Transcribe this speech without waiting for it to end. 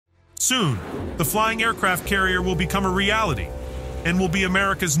Soon, the flying aircraft carrier will become a reality and will be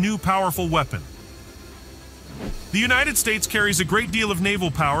America's new powerful weapon. The United States carries a great deal of naval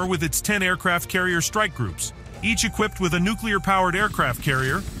power with its 10 aircraft carrier strike groups, each equipped with a nuclear-powered aircraft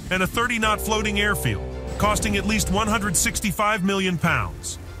carrier and a 30-knot floating airfield, costing at least £165 million.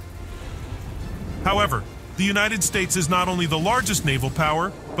 However, the United States is not only the largest naval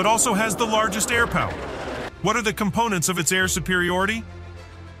power, but also has the largest air power. What are the components of its air superiority?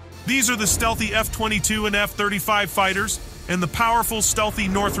 These are the stealthy F-22 and F-35 fighters and the powerful stealthy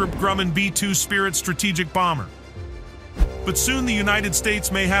Northrop Grumman B-2 Spirit strategic bomber. But soon the United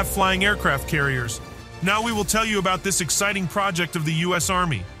States may have flying aircraft carriers. Now we will tell you about this exciting project of the U.S.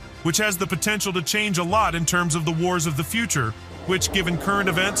 Army, which has the potential to change a lot in terms of the wars of the future, which, given current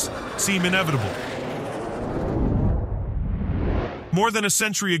events, seem inevitable. More than a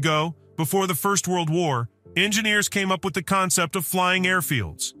century ago, before the First World War, engineers came up with the concept of flying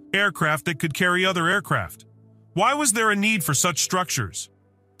airfields, aircraft that could carry other aircraft. Why was there a need for such structures?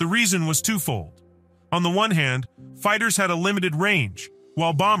 The reason was twofold. On the one hand, fighters had a limited range,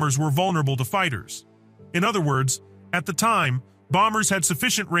 while bombers were vulnerable to fighters. In other words, at the time, bombers had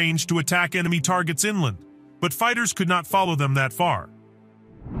sufficient range to attack enemy targets inland, but fighters could not follow them that far.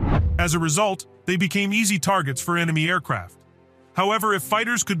 As a result, they became easy targets for enemy aircraft. However, if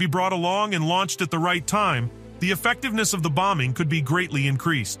fighters could be brought along and launched at the right time, the effectiveness of the bombing could be greatly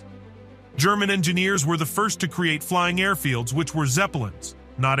increased. German engineers were the first to create flying airfields, which were Zeppelins,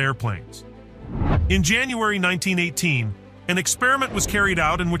 not airplanes. In January 1918, an experiment was carried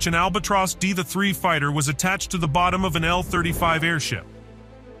out in which an Albatros D-3 fighter was attached to the bottom of an L-35 airship.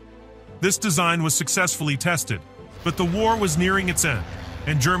 This design was successfully tested, but the war was nearing its end,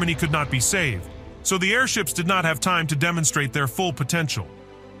 and Germany could not be saved, so the airships did not have time to demonstrate their full potential.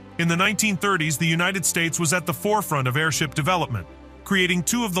 In the 1930s, the United States was at the forefront of airship development, creating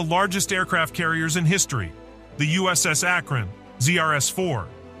two of the largest aircraft carriers in history, the USS Akron, ZRS-4,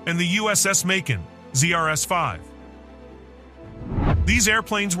 and the USS Macon, ZRS-5. These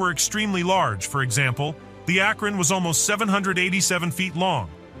airplanes were extremely large. For example, the Akron was almost 787 feet long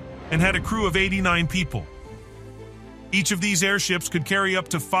and had a crew of 89 people. Each of these airships could carry up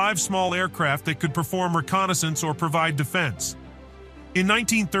to 5 small aircraft that could perform reconnaissance or provide defense. In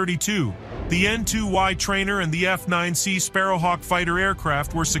 1932, the N-2Y trainer and the F-9C Sparrowhawk fighter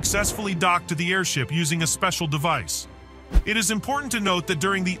aircraft were successfully docked to the airship using a special device. It is important to note that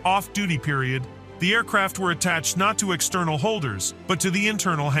during the off-duty period, the aircraft were attached not to external holders, but to the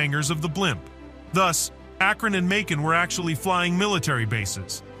internal hangars of the blimp. Thus, Akron and Macon were actually flying military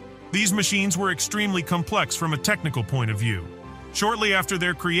bases. These machines were extremely complex from a technical point of view. Shortly after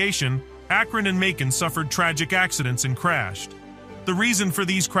their creation, Akron and Macon suffered tragic accidents and crashed. The reason for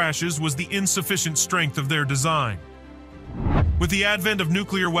these crashes was the insufficient strength of their design. With the advent of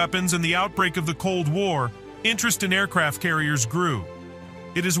nuclear weapons and the outbreak of the Cold War, interest in aircraft carriers grew.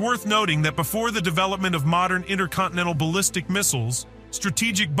 It is worth noting that before the development of modern intercontinental ballistic missiles,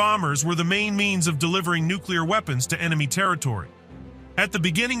 strategic bombers were the main means of delivering nuclear weapons to enemy territory. At the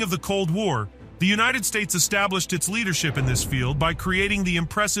beginning of the Cold War, the United States established its leadership in this field by creating the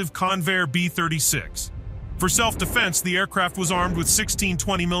impressive Convair B-36. For self-defense, the aircraft was armed with 16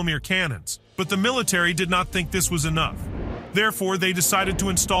 20mm cannons, but the military did not think this was enough. Therefore, they decided to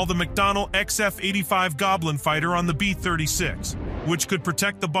install the McDonnell XF-85 Goblin fighter on the B-36, which could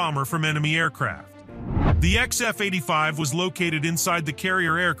protect the bomber from enemy aircraft. The XF-85 was located inside the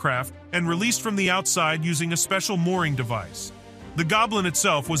carrier aircraft and released from the outside using a special mooring device. The Goblin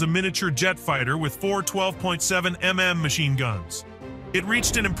itself was a miniature jet fighter with 4 12.7 mm machine guns. It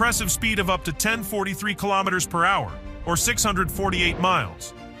reached an impressive speed of up to 1043 kilometers per hour, or 648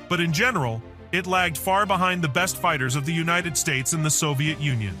 miles, but in general, it lagged far behind the best fighters of the United States and the Soviet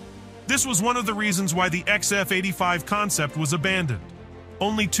Union. This was one of the reasons why the XF-85 concept was abandoned.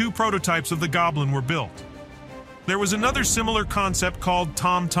 Only 2 prototypes of the Goblin were built. There was another similar concept called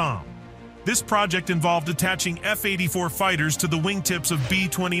Tom Tom. This project involved attaching F-84 fighters to the wingtips of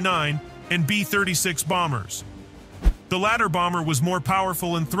B-29 and B-36 bombers. The latter bomber was more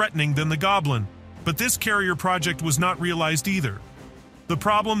powerful and threatening than the Goblin, but this carrier project was not realized either. The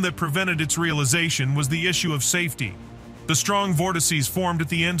problem that prevented its realization was the issue of safety. The strong vortices formed at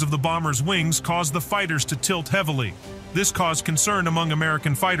the ends of the bomber's wings caused the fighters to tilt heavily. This caused concern among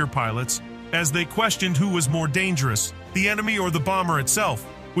American fighter pilots, as they questioned who was more dangerous, the enemy or the bomber itself,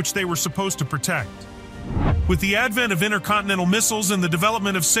 which they were supposed to protect. With the advent of intercontinental missiles and the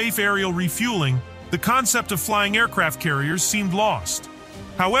development of safe aerial refueling, the concept of flying aircraft carriers seemed lost.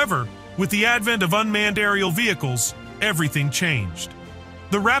 However, with the advent of unmanned aerial vehicles, everything changed.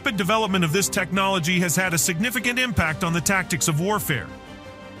 The rapid development of this technology has had a significant impact on the tactics of warfare.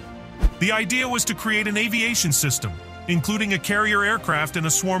 The idea was to create an aviation system, including a carrier aircraft and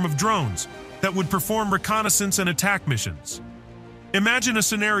a swarm of drones, that would perform reconnaissance and attack missions. Imagine a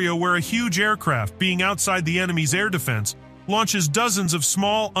scenario where a huge aircraft, being outside the enemy's air defense, launches dozens of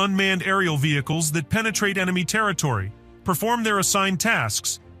small, unmanned aerial vehicles that penetrate enemy territory, perform their assigned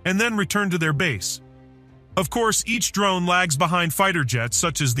tasks, and then return to their base. Of course, each drone lags behind fighter jets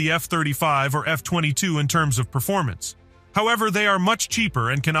such as the F-35 or F-22 in terms of performance. However, they are much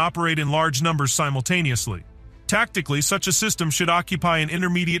cheaper and can operate in large numbers simultaneously. Tactically, such a system should occupy an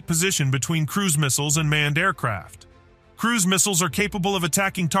intermediate position between cruise missiles and manned aircraft. Cruise missiles are capable of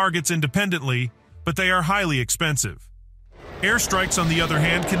attacking targets independently, but they are highly expensive. Airstrikes, on the other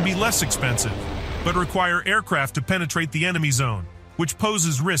hand, can be less expensive, but require aircraft to penetrate the enemy zone, which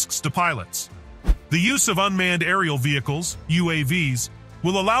poses risks to pilots. The use of unmanned aerial vehicles, UAVs,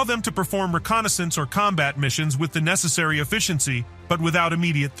 will allow them to perform reconnaissance or combat missions with the necessary efficiency, but without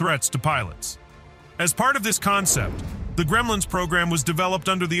immediate threats to pilots. As part of this concept, the Gremlins program was developed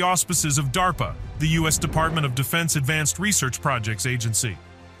under the auspices of DARPA, the U.S. Department of Defense Advanced Research Projects Agency.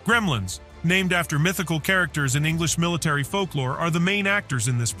 Gremlins, named after mythical characters in English military folklore, are the main actors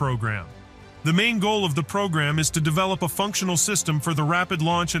in this program. The main goal of the program is to develop a functional system for the rapid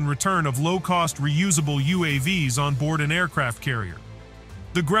launch and return of low-cost reusable UAVs on board an aircraft carrier.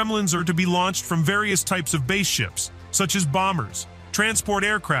 The Gremlins are to be launched from various types of base ships, such as bombers, transport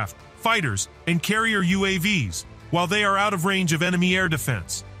aircraft, fighters, and carrier UAVs, while they are out of range of enemy air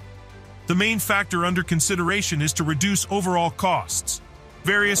defense. The main factor under consideration is to reduce overall costs.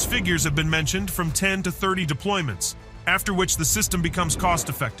 Various figures have been mentioned, from 10 to 30 deployments, after which the system becomes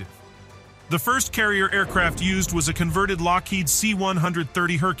cost-effective. The first carrier aircraft used was a converted Lockheed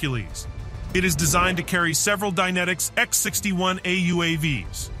C-130 Hercules. It is designed to carry several Dynetics X-61A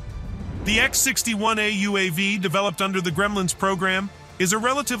UAVs. The X-61A UAV, developed under the Gremlins program, is a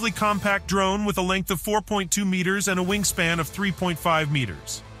relatively compact drone with a length of 4.2 meters and a wingspan of 3.5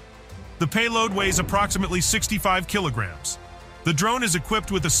 meters. The payload weighs approximately 65 kilograms. The drone is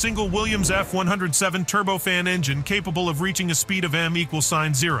equipped with a single Williams F-107 turbofan engine capable of reaching a speed of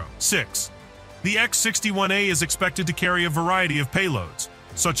m=0.6. The X-61A is expected to carry a variety of payloads,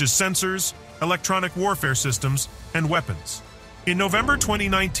 such as sensors, electronic warfare systems, and weapons. In November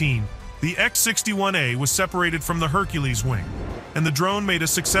 2019, the X-61A was separated from the Hercules wing, and the drone made a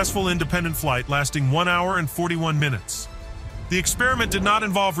successful independent flight lasting 1 hour and 41 minutes. The experiment did not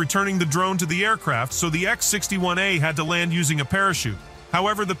involve returning the drone to the aircraft, so the X-61A had to land using a parachute.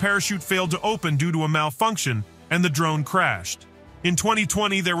 However, the parachute failed to open due to a malfunction, and the drone crashed. In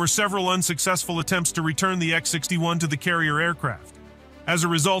 2020, there were several unsuccessful attempts to return the X-61 to the carrier aircraft. As a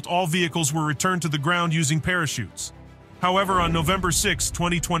result, all vehicles were returned to the ground using parachutes. However, on November 6,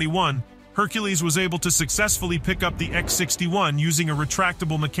 2021, Hercules was able to successfully pick up the X-61 using a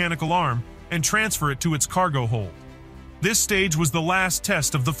retractable mechanical arm and transfer it to its cargo hold. This stage was the last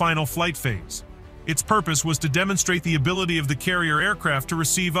test of the final flight phase. Its purpose was to demonstrate the ability of the carrier aircraft to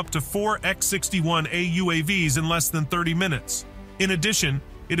receive up to 4 X-61A UAVs in less than 30 minutes. In addition,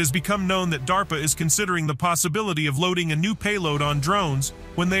 it has become known that DARPA is considering the possibility of loading a new payload on drones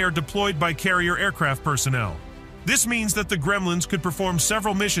when they are deployed by carrier aircraft personnel. This means that the Gremlins could perform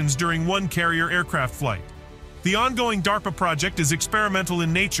several missions during one carrier aircraft flight. The ongoing DARPA project is experimental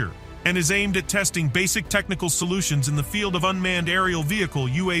in nature and is aimed at testing basic technical solutions in the field of unmanned aerial vehicle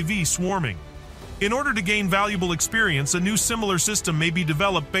UAV swarming. In order to gain valuable experience, a new similar system may be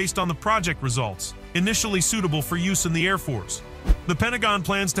developed based on the project results, initially suitable for use in the Air Force. The Pentagon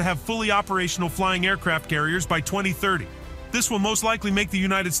plans to have fully operational flying aircraft carriers by 2030. This will most likely make the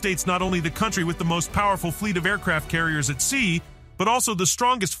United States not only the country with the most powerful fleet of aircraft carriers at sea, but also the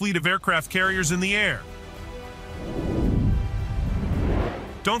strongest fleet of aircraft carriers in the air.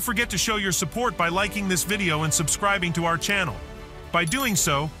 Don't forget to show your support by liking this video and subscribing to our channel. By doing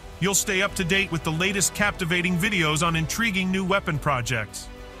so, you'll stay up to date with the latest captivating videos on intriguing new weapon projects.